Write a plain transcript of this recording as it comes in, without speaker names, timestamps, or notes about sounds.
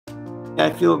I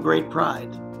feel great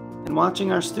pride in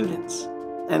watching our students,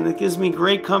 and it gives me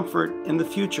great comfort in the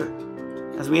future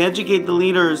as we educate the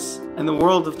leaders in the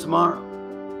world of tomorrow.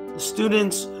 The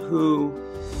students who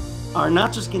are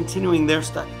not just continuing their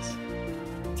studies,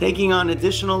 taking on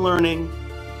additional learning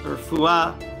for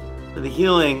refuah, for the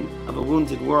healing of a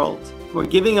wounded world, who are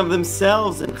giving of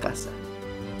themselves in chesed,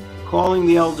 calling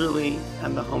the elderly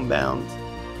and the homebound,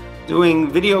 doing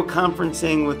video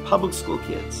conferencing with public school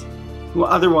kids who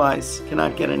otherwise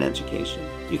cannot get an education.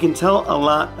 You can tell a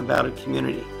lot about a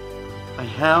community by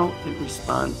how it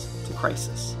responds to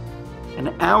crisis.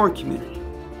 And our community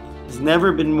has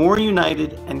never been more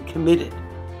united and committed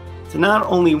to not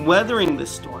only weathering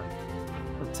this storm,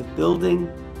 but to building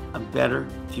a better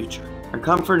future. Our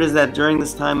comfort is that during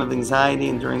this time of anxiety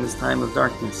and during this time of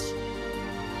darkness,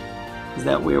 is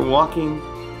that we are walking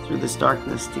through this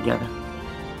darkness together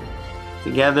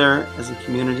as a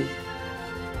community,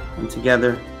 and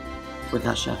together with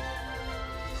Hashem.